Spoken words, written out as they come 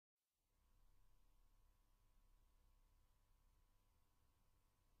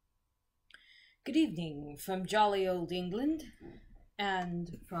Good evening from jolly old England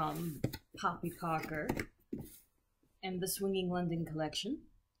and from Poppy Parker and the Swinging London collection.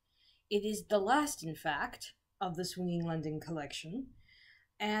 It is the last, in fact, of the Swinging London collection.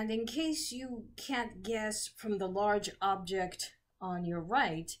 And in case you can't guess from the large object on your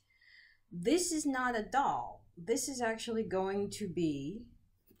right, this is not a doll. This is actually going to be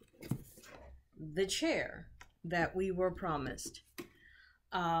the chair that we were promised.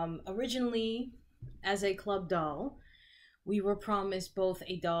 Originally, as a club doll, we were promised both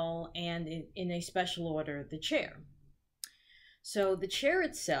a doll and, in a special order, the chair. So the chair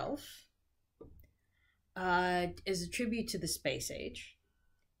itself is a tribute to the space age,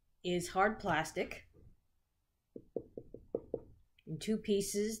 is hard plastic, in two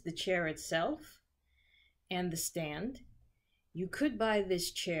pieces, the chair itself and the stand. You could buy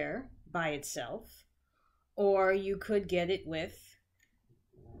this chair by itself, or you could get it with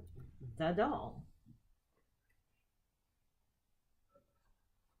the doll.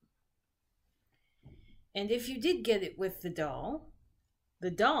 And if you did get it with the doll,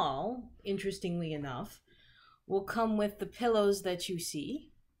 interestingly enough, will come with the pillows that you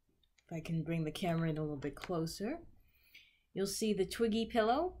see. If I can bring the camera in a little bit closer, you'll see the Twiggy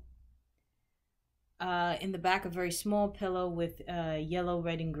pillow. In the back, a very small pillow with yellow,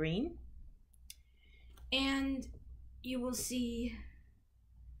 red, and green. And you will see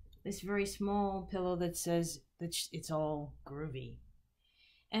this very small pillow that says that it's all groovy.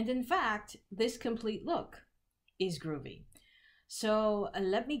 And in fact, this complete look is groovy. So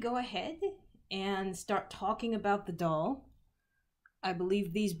let me go ahead and start talking about the doll. I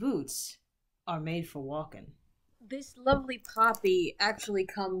believe these boots are made for walking. This lovely Poppy actually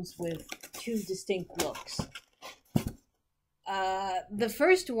comes with two distinct looks. The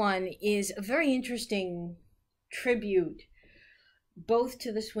first one is a very interesting tribute both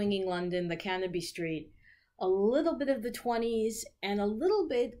to the Swinging London, the Canopy Street, a little bit of the 20s, and a little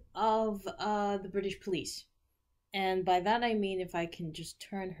bit of the British police. And by that I mean, if I can just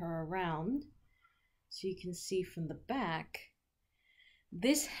turn her around so you can see from the back,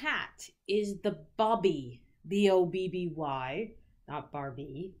 this hat is the Bobby, B-O-B-B-Y, not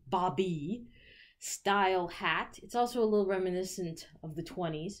Barbie, Bobby style hat. It's also a little reminiscent of the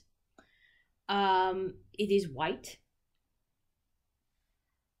 20s. It is white,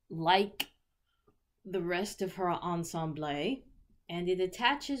 like the rest of her ensemble, and it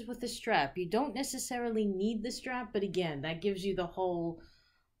attaches with a strap. You don't necessarily need the strap, but again, that gives you the whole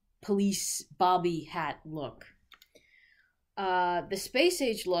police bobby hat look. The space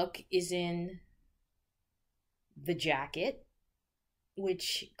age look is in the jacket,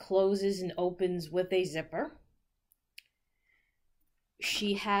 which closes and opens with a zipper.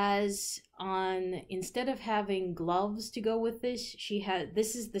 She has on, instead of having gloves to go with this,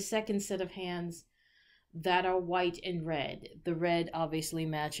 this is the second set of hands that are white and red. The red obviously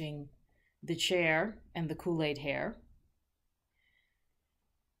matching the chair and the Kool-Aid hair.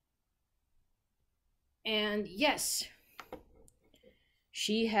 And yes,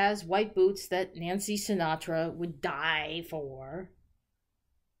 she has white boots that Nancy Sinatra would die for.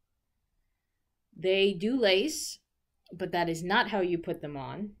 They do lace, but that is not how you put them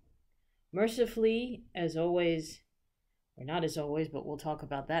on. Mercifully, as always, or not as always, but we'll talk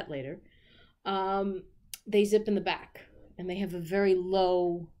about that later, they zip in the back, and they have a very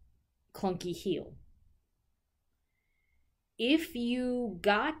low, clunky heel. If you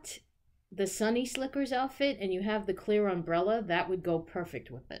got the Sunny Slickers outfit and you have the clear umbrella, that would go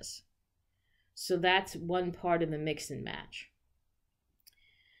perfect with this. So that's one part of the mix and match.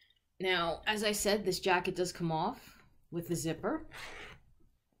 Now, as I said, this jacket does come off with the zipper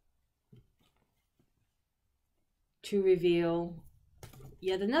to reveal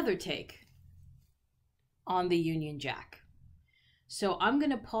yet another take on the Union Jack. So I'm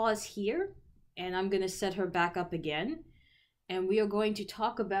going to pause here and I'm going to set her back up again, and we are going to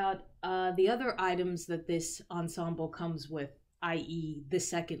talk about the other items that this ensemble comes with, i.e. the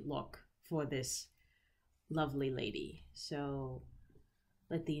second look for this lovely lady. So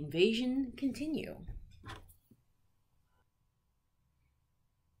let the invasion continue.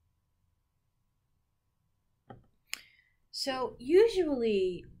 So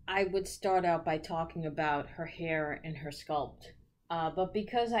usually I would start out by talking about her hair and her sculpt, but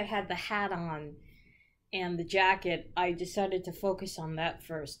because I had the hat on and the jacket, I decided to focus on that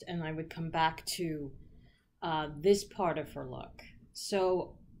first, and I would come back to this part of her look.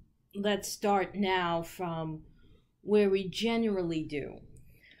 So let's start now from where we generally do.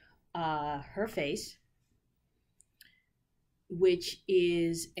 Her face, which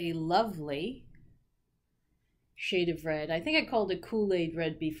is a lovely shade of red. I think I called it Kool-Aid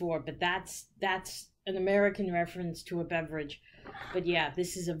red before, but that's an American reference to a beverage. But yeah,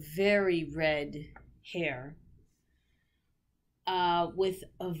 this is a very red hair. With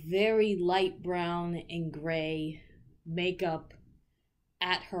a very light brown and gray makeup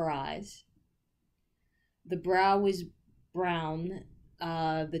at her eyes. The brow is brown.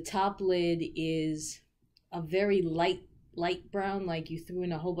 The top lid is a very light brown, like you threw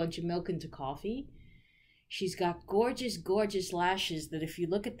in a whole bunch of milk into coffee. She's got gorgeous, gorgeous lashes that if you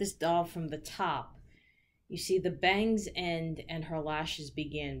look at this doll from the top, you see the bangs end and her lashes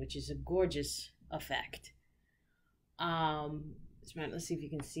begin, which is a gorgeous effect. Let's see if you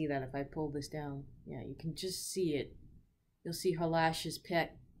can see that if I pull this down. Yeah, you can just see it. You'll see her lashes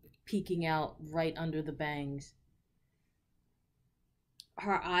peeking out right under the bangs.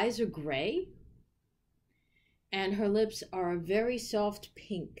 Her eyes are gray, and her lips are a very soft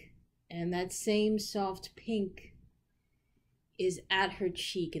pink. And that same soft pink is at her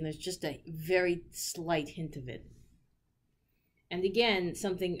cheek, and there's just a very slight hint of it. And again,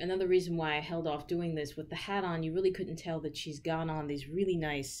 another reason why I held off doing this, with the hat on, you really couldn't tell that she's gone on these really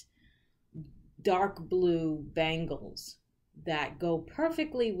nice dark blue bangles that go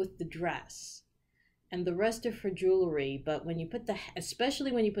perfectly with the dress and the rest of her jewelry. But when you put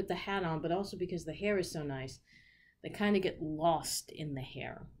especially when you put the hat on, but also because the hair is so nice, they kind of get lost in the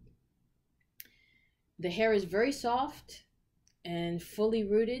hair. The hair is very soft and fully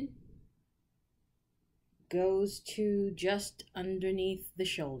rooted. Goes to just underneath the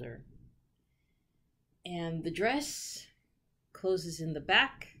shoulder. And the dress closes in the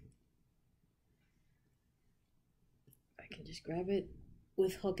back. I can just grab it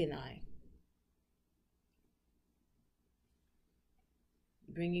with hook and eye.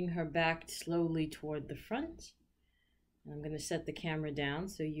 Bringing her back slowly toward the front. I'm going to set the camera down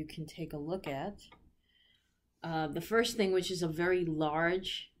so you can take a look at the first thing, which is a very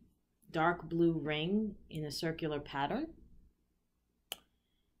large dark blue ring in a circular pattern.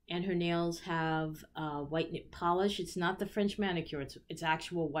 And her nails have white nip polish. It's not the French manicure, it's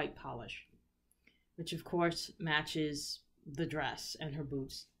actual white polish, which of course matches the dress and her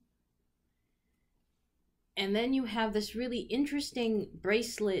boots. And then you have this really interesting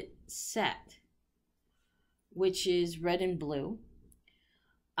bracelet set, which is red and blue.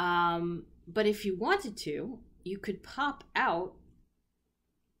 But if you wanted to, you could pop out.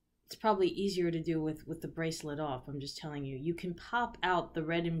 It's probably easier to do with the bracelet off. I'm just telling you. You can pop out the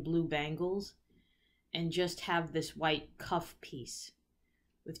red and blue bangles and just have this white cuff piece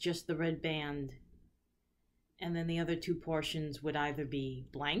with just the red band. And then the other two portions would either be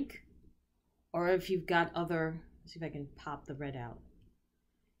blank, or if you've got other, let's see if I can pop the red out.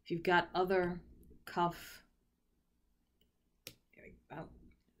 If you've got other cuff, there we go. Oh,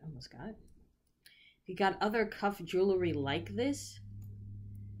 almost got it. If you got other cuff jewelry like this,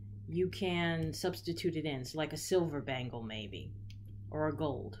 you can substitute it in. So like a silver bangle maybe, or a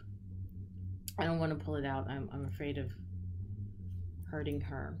gold. I don't want to pull it out. I'm afraid of hurting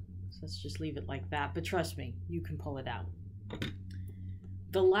her. So let's just leave it like that. But trust me, you can pull it out.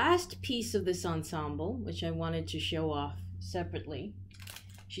 The last piece of this ensemble, which I wanted to show off separately,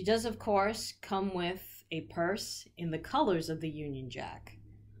 she does of course come with a purse in the colors of the Union Jack,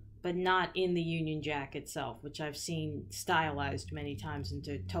 but not in the Union Jack itself, which I've seen stylized many times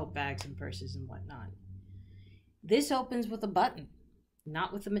into tote bags and purses and whatnot. This opens with a button,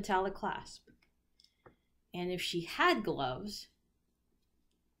 not with a metallic clasp. And if she had gloves,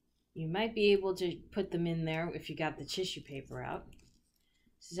 you might be able to put them in there if you got the tissue paper out.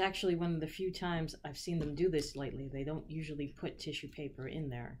 This is actually one of the few times I've seen them do this lately. They don't usually put tissue paper in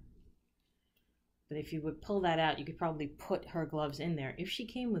there. But if you would pull that out, you could probably put her gloves in there if she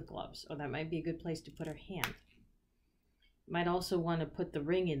came with gloves. Or that might be a good place to put her hand. You might also want to put the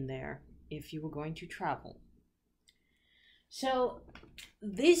ring in there if you were going to travel. So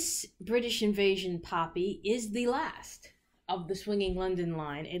this British Invasion Poppy is the last of the Swinging London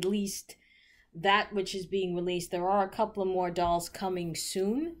line, at least that which is being released. There are a couple of more dolls coming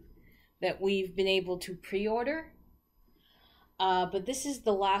soon that we've been able to pre-order. But this is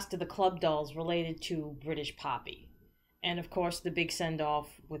the last of the club dolls related to British Poppy. And of course the big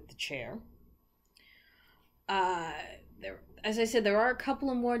send-off with the chair. As I said, there are a couple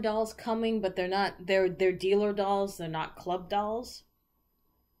of more dolls coming, but they're dealer dolls, they're not club dolls.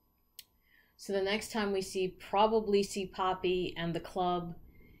 So the next time we probably see Poppy and the club,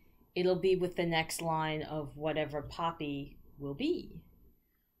 it'll be with the next line of whatever Poppy will be.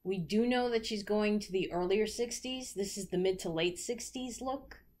 We do know that she's going to the earlier 60s. This is the mid to late 60s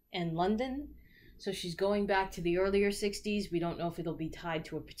look in London. So she's going back to the earlier 60s. We don't know if it'll be tied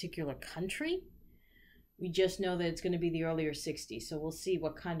to a particular country. We just know that it's going to be the earlier 60s, so we'll see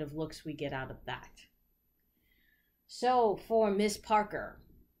what kind of looks we get out of that. So for Miss Parker,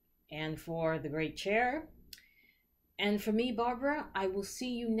 and for the great chair, and for me, Barbara, I will see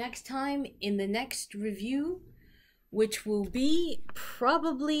you next time in the next review, which will be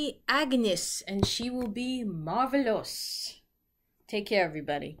probably Agnes, and she will be marvelous. Take care,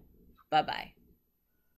 everybody. Bye-bye.